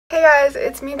Hey guys,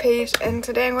 it's me Paige, and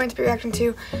today I'm going to be reacting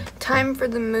to Time for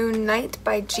the Moon Night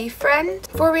by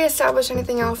GFRIEND. Before we establish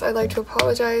anything else, I'd like to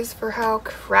apologize for how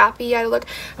crappy I look.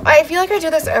 I feel like I do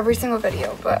this every single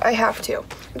video, but I have to.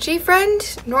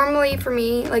 GFRIEND, normally for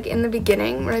me, like in the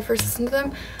beginning, when I first listen to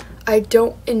them, I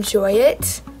don't enjoy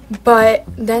it, but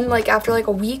then like after like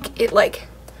a week, it like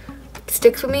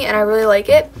sticks with me and I really like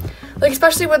it. Like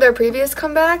especially with their previous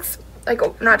comebacks,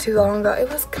 like not too long ago. It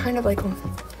was kind of like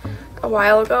a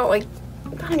while ago, like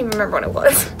I don't even remember when it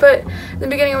was, but in the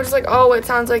beginning I was just like, oh, it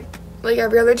sounds like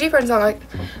every other GFRIEND song. Like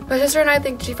my sister and I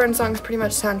think GFRIEND songs pretty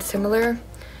much sound similar,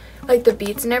 like the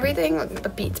beats and everything, like the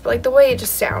beats, but like the way it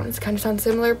just sounds kind of sounds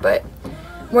similar. But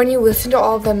when you listen to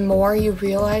all of them more, you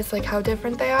realize like how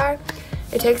different they are.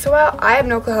 It takes a while. I have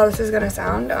no clue how this is gonna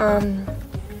sound. I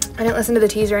didn't listen to the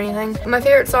teaser or anything. My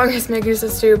favorite song is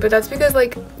Megusa's too, but that's because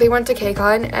like they went to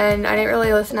KCON and I didn't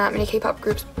really listen to that many K-pop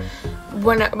groups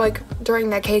when like during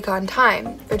that KCON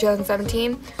time for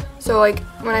 2017. So like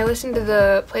when I listened to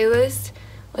the playlist,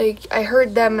 like I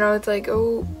heard them and I was like,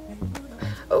 oh,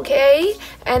 okay.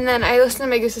 And then I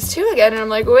listened to Megusa's 2 again and I'm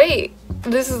like, wait,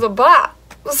 this is a bop.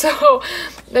 So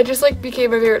that just like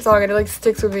became my favorite song and it like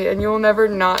sticks with me, and you'll never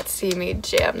not see me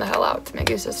jam the hell out to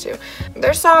Megusa's 2.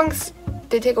 Their songs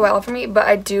did take a while for me, but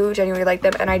I do genuinely like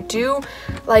them, and I do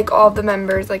like all of the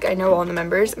members. Like I know all the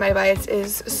members. My bias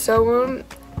is Sowoon.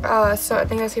 So I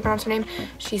think that's how you pronounce her name.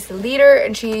 She's the leader,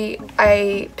 and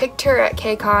I picked her at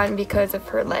KCON because of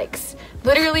her legs.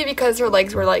 Literally because her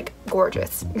legs were like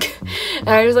gorgeous. And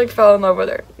I just like fell in love with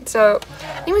her. So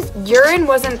I think it was Yerin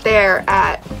wasn't there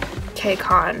at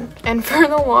KCON, and for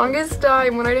the longest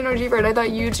time when I didn't know GFRIEND, I thought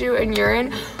Yuju and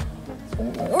Yerin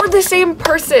were the same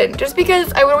person, just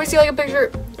because I would always see like a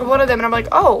picture of one of them and I'm like,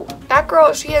 oh, that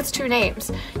girl, she has 2 names.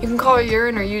 You can call her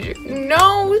Yerin or Yuju.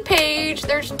 No, Paige,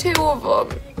 there's 2 of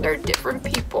them. They're different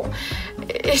people.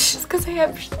 It's just because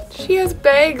she has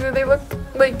bangs and they look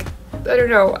like, I don't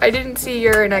know. I didn't see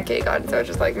Yerin at KCON, so it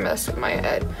just like messed with my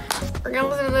head. We're gonna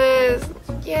listen to this.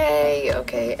 Yay.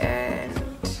 Okay, and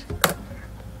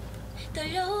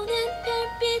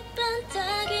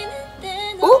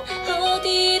ooh.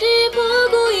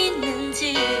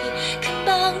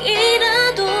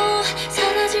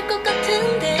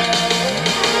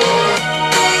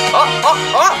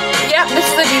 Oh, yeah, this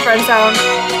is the GFRIEND sound.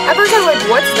 At first I was like,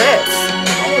 what's this?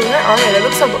 Oh, where are they? They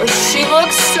look so good. She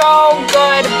looks so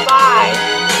good. Bye.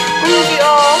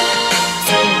 Y'all.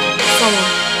 So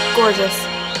gorgeous.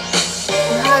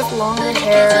 She has longer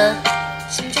hair.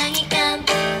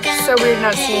 So weird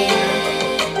not seeing her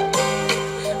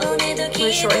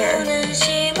with short hair.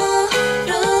 She's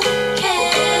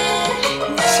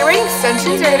wearing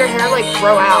extensions, or did her hair like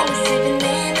grow out?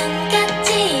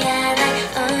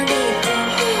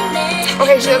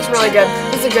 Okay, she looks really good.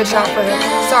 This is a good shot for her.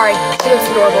 Sorry, she looks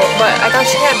adorable, but I thought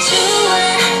she had...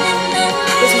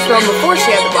 This was filmed before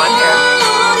she had the blonde hair.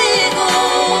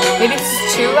 Maybe this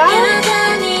is too loud?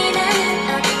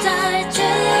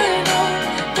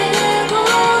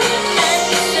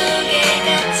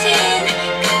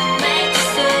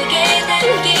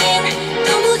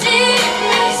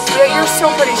 Yeah, you're so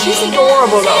pretty. She's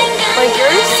adorable though. Like,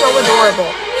 you're so adorable.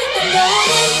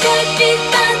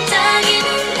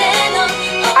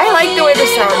 I like the way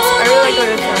this sounds. I really like the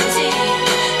way this sounds.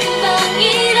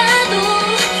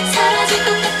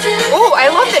 Oh, I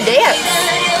love the dance.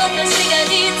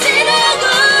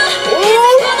 Ooh.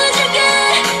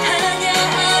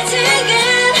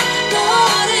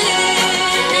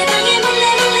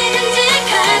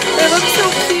 They look so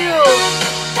cute.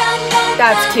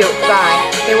 That's cute. Bye.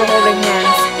 They were holding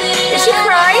hands. Is she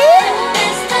crying?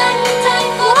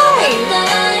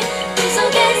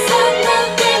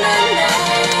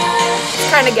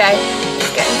 Kind of gay.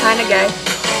 It's getting kind of gay.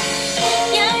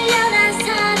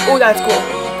 Oh, that's cool.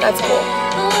 That's cool.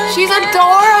 She's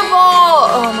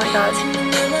adorable. Oh my god.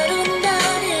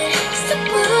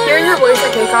 Hearing her voice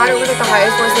at KCON, it was like the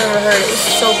highest voice I've ever heard. It was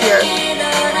so pure.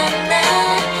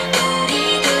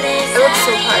 It looks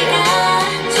so tired.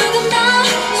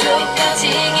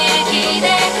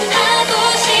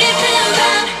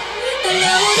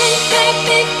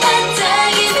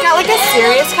 It's got like a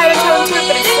serious kind of tone to it,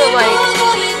 but it's still like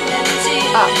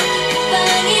up.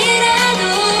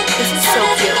 This is so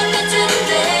cute.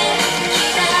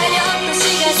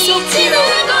 She's so cute.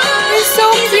 They're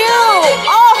so cute.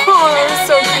 Oh, they're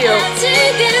so cute.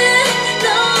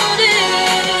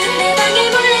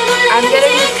 I'm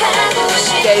getting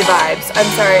gay vibes. I'm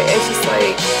sorry. It's just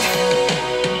like,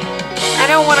 I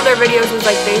know one of their videos was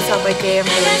like based on like gay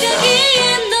influence, so.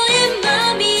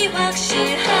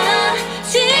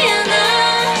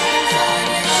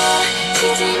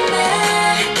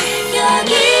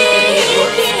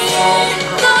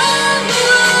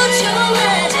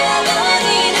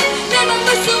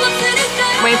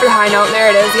 super high note.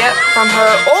 There it is. Yep, from her.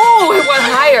 Oh, it went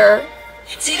higher.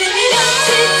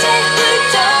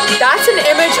 That's an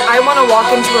image I want to walk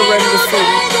into a room to see.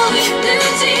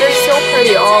 They're so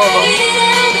pretty, all of them.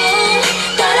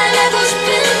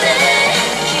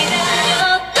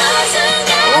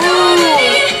 Ooh.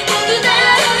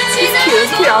 It's cute. It's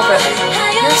a cute outfit.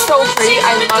 You're so pretty.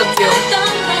 I love you.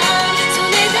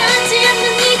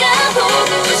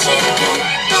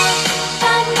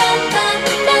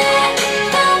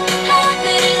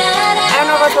 I don't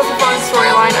know if I was supposed to follow the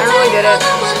storyline. I really did it.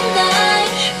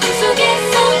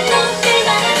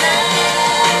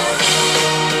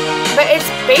 But it's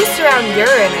based around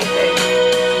Yerin, I think.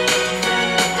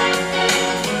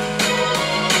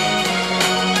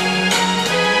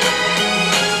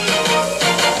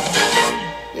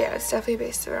 Yeah, it's definitely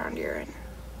based around Yerin.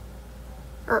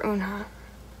 Or Unha.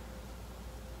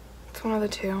 It's one of the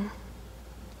two.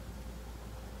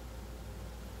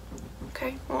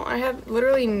 Okay, well, I have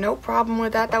literally no problem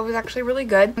with that. That was actually really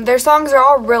good. Their songs are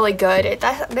all really good.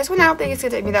 This one I don't think it's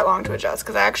gonna take me that long to adjust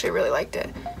because I actually really liked it.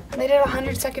 And they did a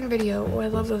 100-second video. Oh, I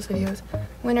love those videos.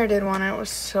 Winter did one and it was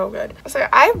so good. So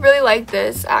I really like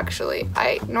this, actually.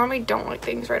 I normally don't like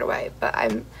things right away, but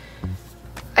I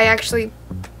actually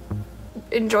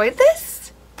enjoyed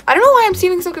this. I don't know why I'm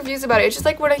seeming so confused about it. It's just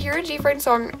like when I hear a GFRIEND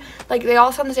song, like they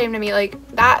all sound the same to me. Like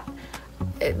that,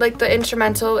 like the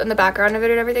instrumental in the background of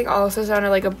it and everything also sounded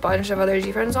like a bunch of other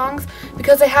GFRIEND songs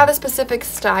because they have a specific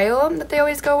style that they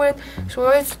always go with. So it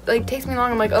always like takes me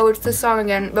long. I'm like, oh, it's this song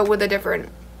again, but with a different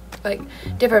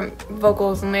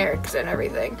vocals and lyrics and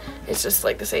everything. It's just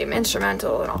like the same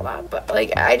instrumental and all that. But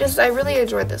like I really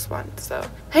enjoyed this one. So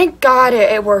thank God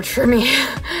it worked for me.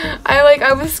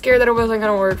 I was scared that it wasn't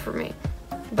gonna work for me,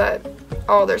 but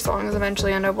all their songs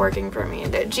eventually end up working for me.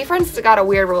 And GFRIEND's got a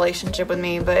weird relationship with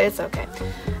me, but it's okay.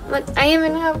 Look, I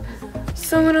even have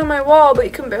someone on my wall, but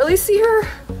you can barely see her.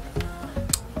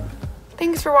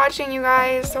 Thanks for watching, you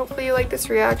guys. Hopefully you like this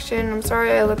reaction. I'm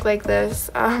sorry I look like this.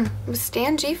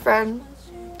 Stan GFRIEND.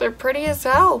 They're pretty as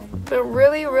hell. They're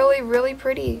really, really, really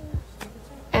pretty.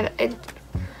 And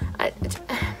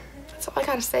that's all I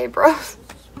gotta say, bros.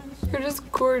 You're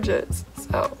just gorgeous.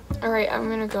 So, alright, I'm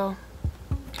gonna go.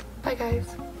 Bye, guys.